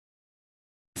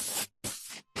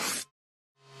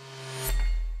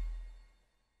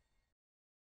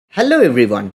Hello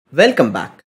everyone, welcome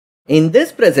back. In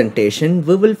this presentation,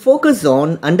 we will focus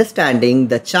on understanding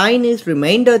the Chinese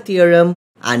remainder theorem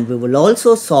and we will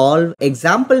also solve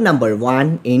example number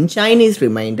 1 in Chinese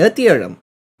remainder theorem.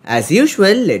 As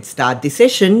usual, let's start the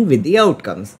session with the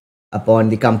outcomes. Upon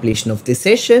the completion of this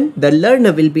session, the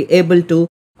learner will be able to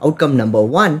outcome number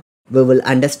 1, we will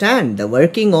understand the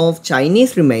working of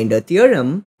Chinese remainder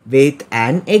theorem with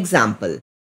an example.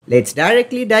 Let's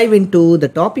directly dive into the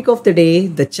topic of the day,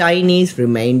 the Chinese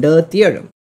remainder theorem.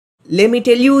 Let me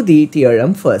tell you the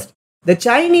theorem first. The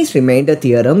Chinese remainder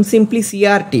theorem, simply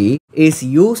CRT, is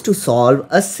used to solve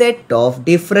a set of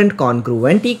different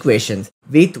congruent equations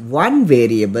with one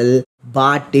variable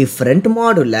but different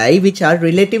moduli which are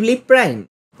relatively prime.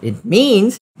 It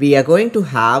means we are going to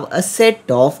have a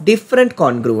set of different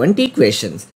congruent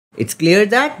equations. It's clear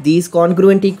that these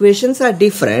congruent equations are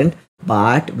different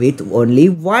but with only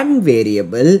one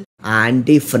variable and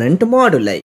different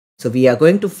moduli. So we are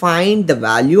going to find the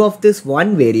value of this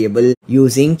one variable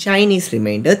using Chinese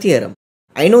remainder theorem.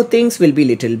 I know things will be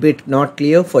little bit not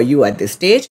clear for you at this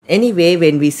stage. Anyway,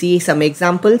 when we see some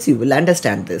examples, you will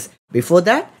understand this. Before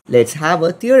that, let's have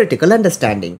a theoretical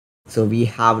understanding. So we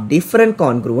have different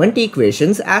congruent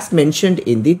equations as mentioned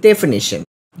in the definition,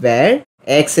 where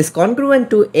x is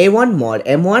congruent to a1 mod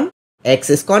m1,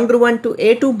 x is congruent to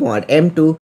a2 mod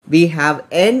m2. We have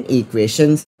n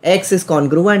equations. X is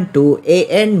congruent to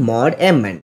an mod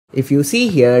mn. If you see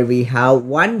here, we have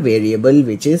one variable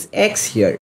which is x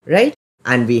here, right?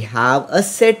 And we have a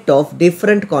set of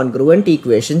different congruent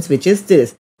equations which is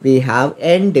this. We have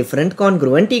n different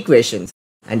congruent equations.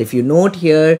 And if you note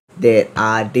here, there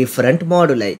are different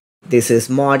moduli. This is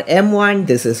mod m1,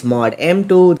 this is mod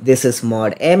m2, this is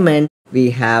mod mn.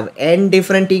 We have n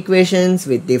different equations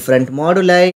with different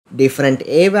moduli, different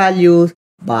a values,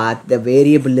 but the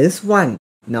variable is 1.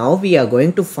 Now we are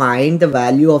going to find the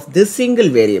value of this single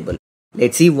variable.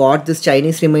 Let's see what this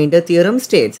Chinese remainder theorem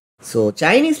states. So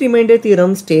Chinese remainder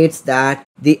theorem states that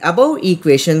the above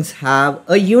equations have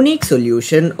a unique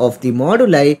solution of the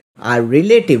moduli are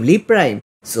relatively prime.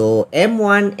 So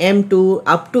m1, m2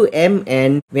 up to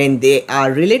mn, when they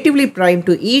are relatively prime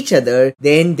to each other,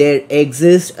 then there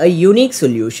exists a unique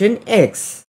solution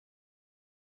x.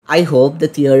 I hope the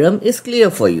theorem is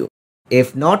clear for you.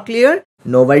 If not clear,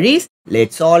 no worries.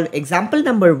 Let's solve example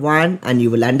number 1 and you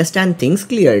will understand things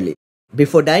clearly.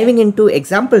 Before diving into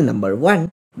example number 1,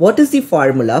 what is the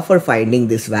formula for finding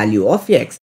this value of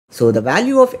x? So the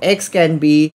value of x can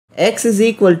be x is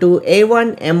equal to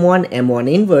a1 m1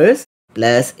 m1 inverse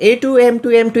plus a2 m2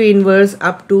 m2 inverse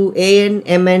up to an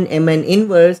mn mn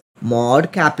inverse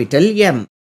mod capital M.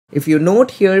 If you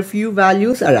note here, few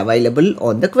values are available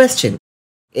on the question.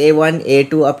 a1,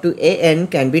 a2 up to an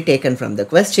can be taken from the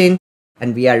question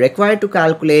and we are required to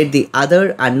calculate the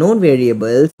other unknown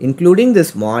variables including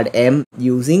this mod m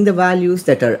using the values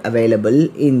that are available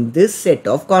in this set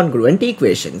of congruent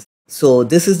equations. So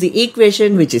this is the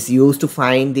equation which is used to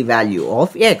find the value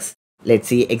of x. Let's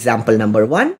see example number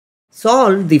 1.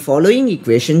 Solve the following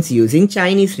equations using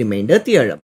Chinese remainder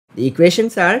theorem. The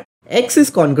equations are x is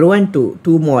congruent to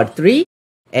 2 mod 3,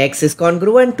 x is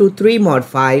congruent to 3 mod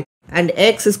 5 and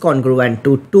x is congruent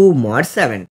to 2 mod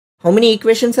 7. How many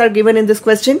equations are given in this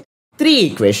question? 3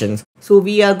 equations. So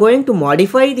we are going to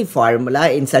modify the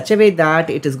formula in such a way that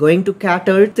it is going to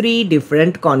cater 3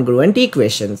 different congruent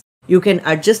equations. You can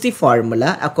adjust the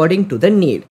formula according to the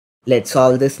need. Let's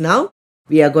solve this now.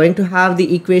 We are going to have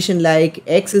the equation like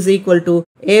x is equal to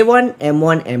a1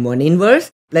 m1 m1 inverse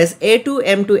plus a2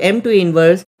 m2 m2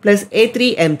 inverse plus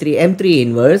a3 m3 m3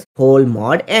 inverse whole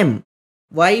mod m.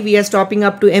 Why we are stopping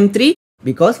up to m3?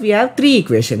 Because we have 3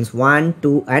 equations 1,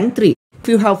 2 and 3. If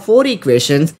you have 4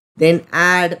 equations, then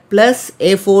add plus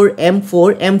a4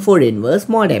 m4 m4 inverse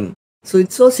mod m. So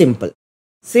it's so simple.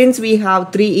 Since we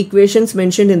have 3 equations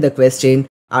mentioned in the question,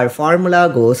 our formula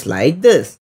goes like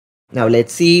this. Now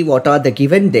let's see what are the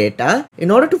given data.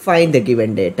 In order to find the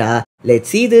given data, let's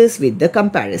see this with the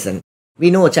comparison.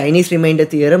 We know Chinese remainder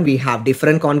theorem, we have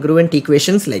different congruent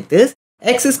equations like this.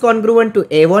 X is congruent to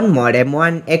a1 mod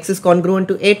m1, x is congruent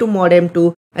to a2 mod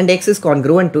m2 and x is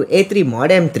congruent to a3 mod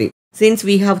m3. Since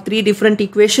we have 3 different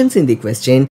equations in the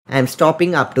question, I am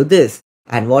stopping up to this.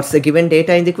 And what's the given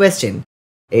data in the question?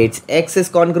 It's x is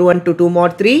congruent to 2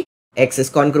 mod 3, x is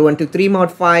congruent to 3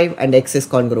 mod 5 and x is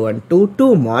congruent to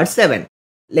 2 mod 7.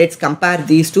 Let's compare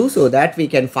these two so that we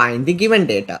can find the given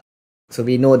data. So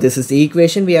we know this is the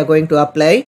equation we are going to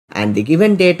apply and the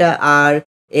given data are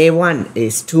a1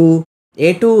 is 2,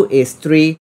 a2 is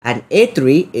 3 and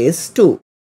a3 is 2.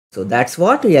 So that's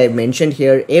what we have mentioned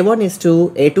here. a1 is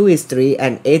 2, a2 is 3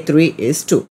 and a3 is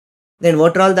 2. Then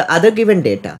what are all the other given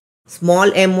data? small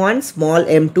m1, small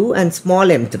m2 and small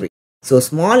m3. So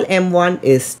small m1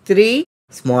 is 3,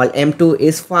 small m2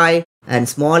 is 5 and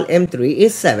small m3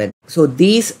 is 7. So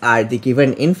these are the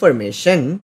given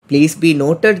information. Please be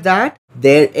noted that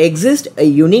there exists a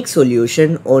unique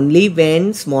solution only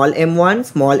when small m1,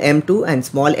 small m2 and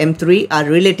small m3 are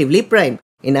relatively prime.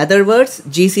 In other words,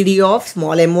 GCD of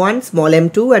small m1, small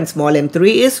m2 and small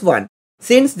m3 is 1.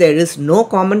 Since there is no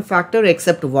common factor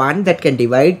except 1 that can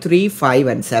divide 3, 5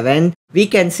 and 7, we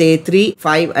can say 3,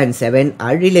 5 and 7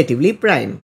 are relatively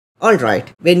prime.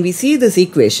 Alright, when we see this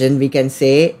equation, we can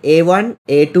say A1,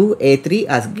 A2, A3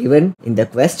 as given in the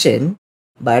question,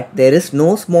 but there is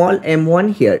no small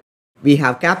m1 here. We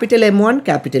have capital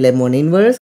M1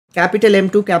 inverse, capital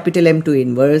M2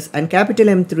 inverse and capital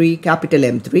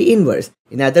M3 inverse.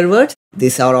 In other words,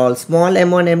 these are all small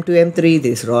m1, m2, m3,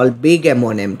 these are all big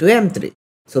m1, m2, m3.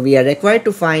 So we are required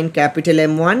to find capital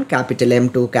M1, capital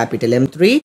M2, capital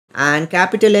M3 and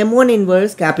capital M1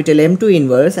 inverse, capital M2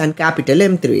 inverse and capital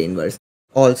M3 inverse.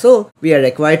 Also, we are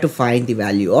required to find the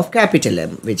value of capital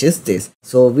M, which is this.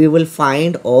 So we will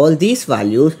find all these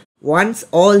values. Once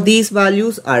all these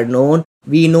values are known,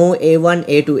 we know A1,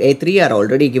 A2, A3 are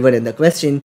already given in the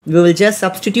question. We will just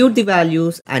substitute the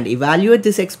values and evaluate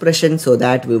this expression so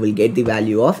that we will get the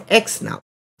value of X now.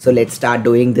 So let's start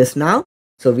doing this now.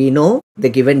 So we know the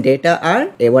given data are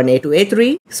A1, A2,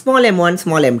 A3, small m1,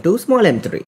 small m2, small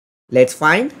m3. Let's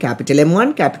find capital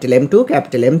M1, capital M2,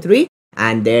 capital M3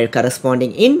 and their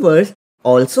corresponding inverse,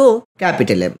 also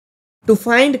capital M. To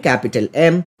find capital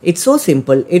M, it's so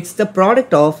simple, it's the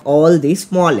product of all these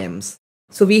small m's.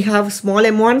 So we have small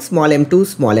m1, small m2,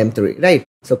 small m3, right?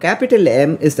 So capital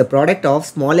M is the product of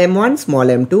small m1, small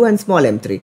m2 and small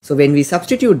m3. So when we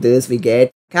substitute this, we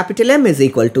get capital M is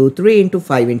equal to 3 into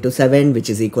 5 into 7, which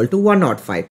is equal to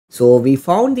 105. So we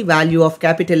found the value of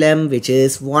capital M, which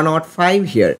is 105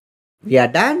 here. We are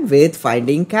done with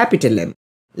finding capital M.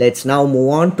 Let's now move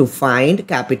on to find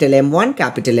capital M1,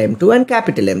 capital M2 and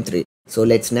capital M3. So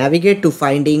let's navigate to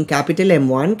finding capital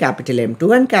M1, capital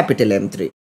M2 and capital M3.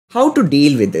 How to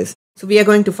deal with this? So we are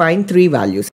going to find three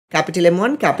values, capital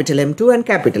M1, capital M2 and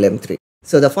capital M3.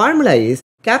 So the formula is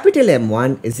capital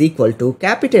M1 is equal to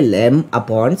capital M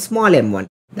upon small m1.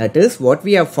 That is what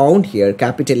we have found here,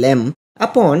 capital M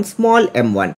upon small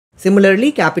m1.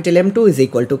 Similarly, capital M2 is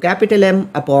equal to capital M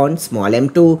upon small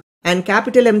m2 and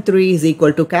capital M3 is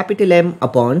equal to capital M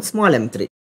upon small m3.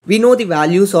 We know the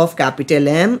values of capital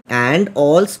M and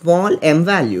all small m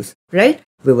values, right?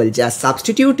 We will just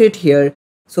substitute it here.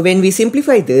 So when we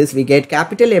simplify this, we get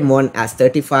capital M1 as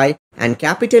 35 and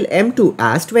capital M2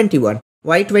 as 21.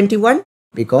 Why 21?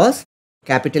 Because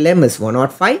capital M is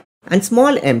 105 and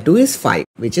small m2 is 5,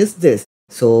 which is this.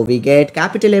 So we get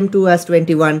capital M2 as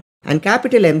 21 and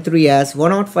capital M3 as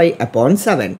 105 upon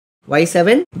 7. Why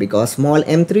 7? Because small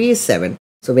m3 is 7.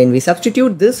 So when we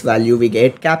substitute this value, we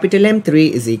get capital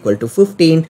M3 is equal to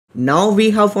 15. Now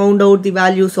we have found out the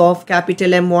values of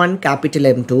capital M1, capital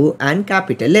M2 and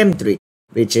capital M3,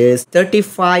 which is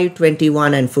 35,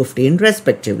 21 and 15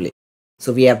 respectively.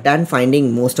 So we have done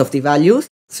finding most of the values.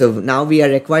 So now we are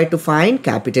required to find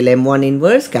capital M1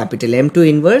 inverse, capital M2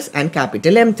 inverse and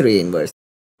capital M3 inverse.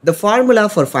 The formula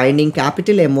for finding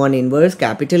capital M1 inverse,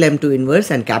 capital M2 inverse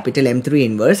and capital M3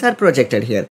 inverse are projected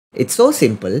here. It's so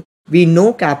simple. We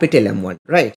know capital M1,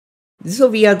 right? So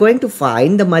we are going to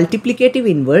find the multiplicative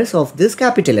inverse of this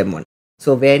capital M1.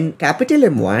 So when capital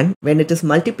M1, when it is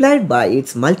multiplied by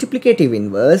its multiplicative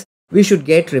inverse, we should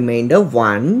get remainder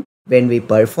 1 when we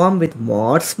perform with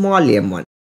mod small m1.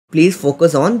 Please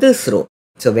focus on this row.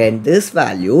 So when this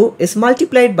value is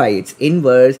multiplied by its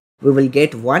inverse, we will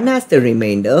get 1 as the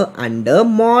remainder under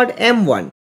mod m1.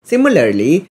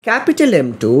 Similarly, capital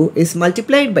M2 is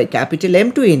multiplied by capital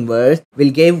M2 inverse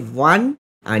will give 1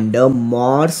 under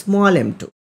mod small m2.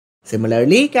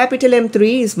 Similarly, capital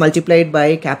M3 is multiplied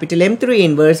by capital M3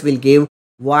 inverse will give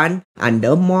 1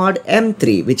 under mod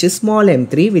m3, which is small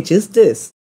m3, which is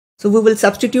this. So we will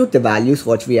substitute the values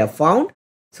what we have found.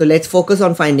 So let's focus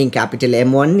on finding capital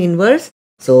M1 inverse.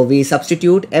 So we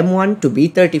substitute M1 to be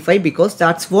 35 because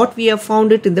that's what we have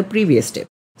found it in the previous step.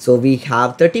 So we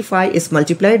have 35 is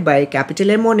multiplied by capital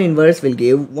M1 inverse will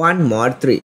give 1 mod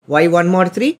 3. Why 1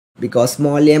 mod 3? Because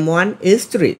small m1 is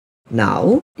 3.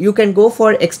 Now you can go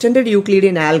for extended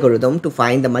Euclidean algorithm to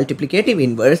find the multiplicative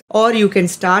inverse, or you can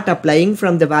start applying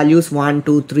from the values 1,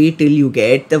 2, 3 till you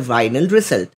get the final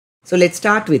result. So let's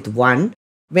start with 1.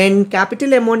 When capital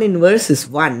M1 inverse is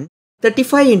 1,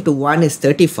 35 into 1 is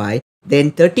 35.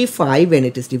 Then 35 when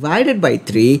it is divided by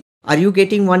 3, are you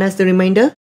getting 1 as the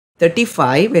remainder?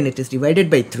 35 when it is divided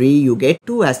by 3, you get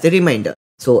 2 as the remainder.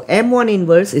 So M1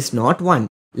 inverse is not 1.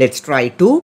 Let's try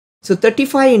 2. So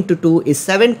 35 into 2 is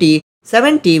 70.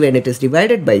 70 when it is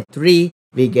divided by 3,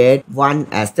 we get 1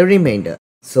 as the remainder.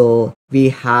 So we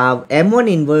have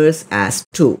M1 inverse as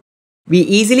 2. We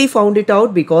easily found it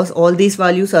out because all these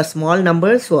values are small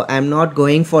numbers, so I am not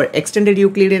going for extended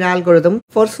Euclidean algorithm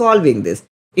for solving this.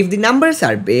 If the numbers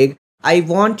are big, I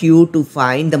want you to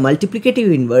find the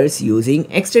multiplicative inverse using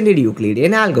extended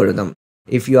Euclidean algorithm.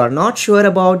 If you are not sure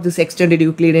about this extended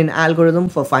Euclidean algorithm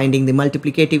for finding the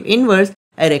multiplicative inverse,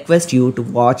 I request you to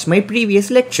watch my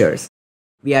previous lectures.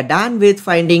 We are done with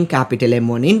finding capital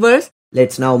M1 inverse.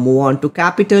 Let's now move on to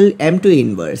capital M2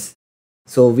 inverse.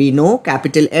 So we know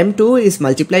capital M2 is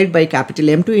multiplied by capital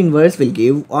M2 inverse will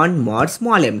give 1 mod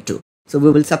small m2. So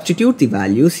we will substitute the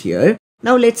values here.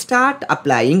 Now let's start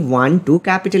applying 1 to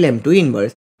capital M2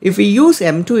 inverse. If we use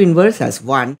M2 inverse as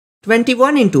 1,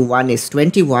 21 into 1 is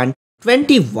 21.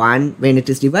 21 when it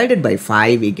is divided by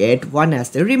 5, we get 1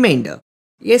 as the remainder.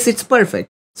 Yes, it's perfect.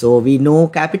 So we know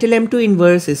capital M2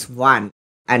 inverse is 1.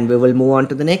 And we will move on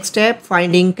to the next step,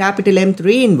 finding capital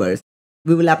M3 inverse.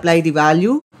 We will apply the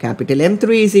value capital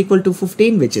M3 is equal to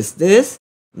 15, which is this.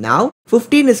 Now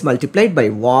 15 is multiplied by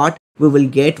what? We will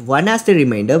get 1 as the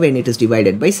remainder when it is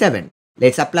divided by 7.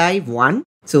 Let's apply 1.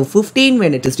 So 15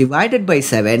 when it is divided by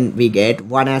 7, we get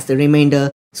 1 as the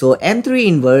remainder. So M3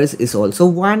 inverse is also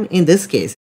 1 in this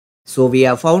case. So we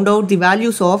have found out the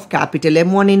values of capital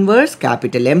M1 inverse,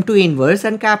 capital M2 inverse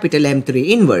and capital M3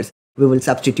 inverse. We will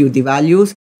substitute the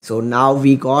values. So now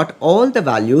we got all the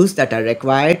values that are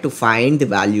required to find the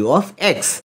value of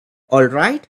x.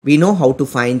 Alright, we know how to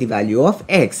find the value of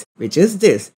x, which is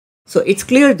this. So it's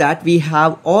clear that we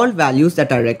have all values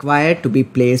that are required to be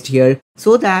placed here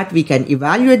so that we can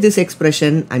evaluate this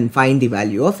expression and find the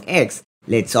value of x.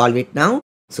 Let's solve it now.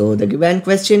 So the given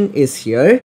question is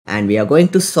here and we are going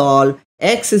to solve.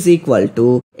 X is equal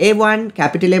to A1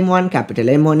 capital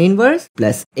M1 inverse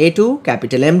plus A2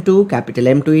 capital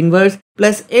M2 inverse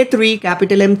plus A3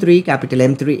 capital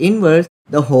M3 inverse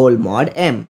the whole mod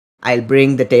M. I'll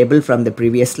bring the table from the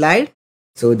previous slide.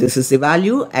 So this is the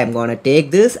value. I'm gonna take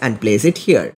this and place it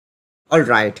here.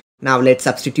 Alright, now let's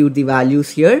substitute the values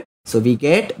here. So we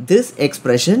get this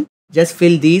expression. Just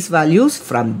fill these values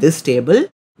from this table.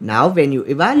 Now when you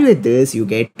evaluate this, you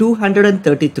get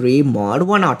 233 mod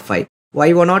 105.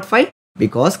 Why 105?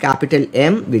 Because capital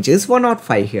M, which is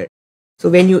 105 here. So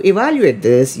when you evaluate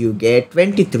this, you get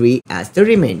 23 as the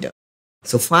remainder.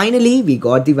 So finally, we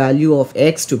got the value of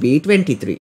x to be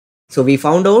 23. So we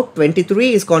found out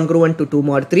 23 is congruent to 2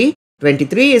 mod 3,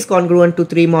 23 is congruent to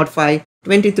 3 mod 5,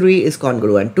 23 is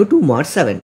congruent to 2 mod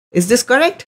 7. Is this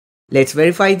correct? Let's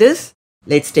verify this.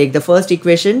 Let's take the first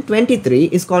equation. 23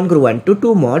 is congruent to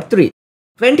 2 mod 3.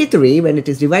 23 when it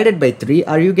is divided by 3,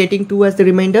 are you getting 2 as the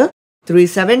remainder? 3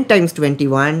 7 times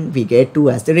 21, we get 2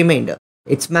 as the remainder.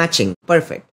 It's matching.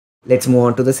 Perfect. Let's move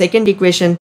on to the second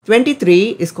equation.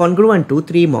 23 is congruent to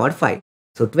 3 mod 5.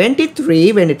 So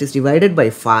 23 when it is divided by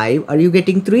 5, are you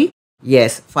getting 3?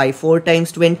 Yes, 5 4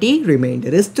 times 20, remainder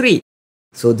is 3.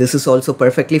 So this is also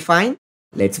perfectly fine.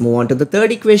 Let's move on to the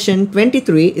third equation.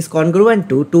 23 is congruent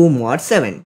to 2 mod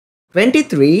 7.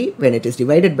 23 when it is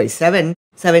divided by 7,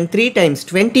 7 3 times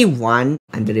 21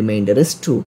 and the remainder is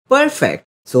 2. Perfect.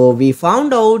 So we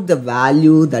found out the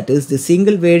value, that is the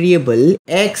single variable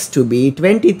x, to be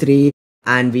 23,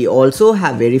 and we also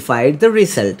have verified the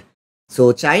result.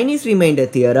 So Chinese remainder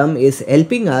theorem is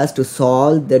helping us to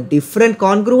solve the different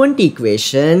congruent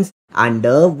equations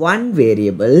under one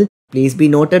variable. Please be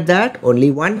noted that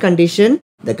only one condition.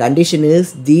 The condition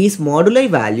is these moduli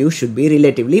values should be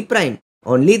relatively prime.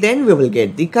 Only then we will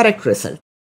get the correct result.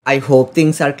 I hope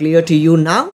things are clear to you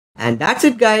now. And that's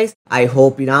it guys. I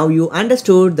hope now you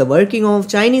understood the working of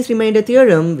Chinese remainder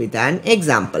theorem with an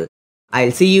example.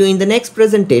 I'll see you in the next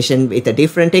presentation with a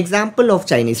different example of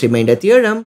Chinese remainder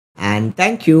theorem. And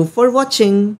thank you for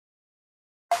watching.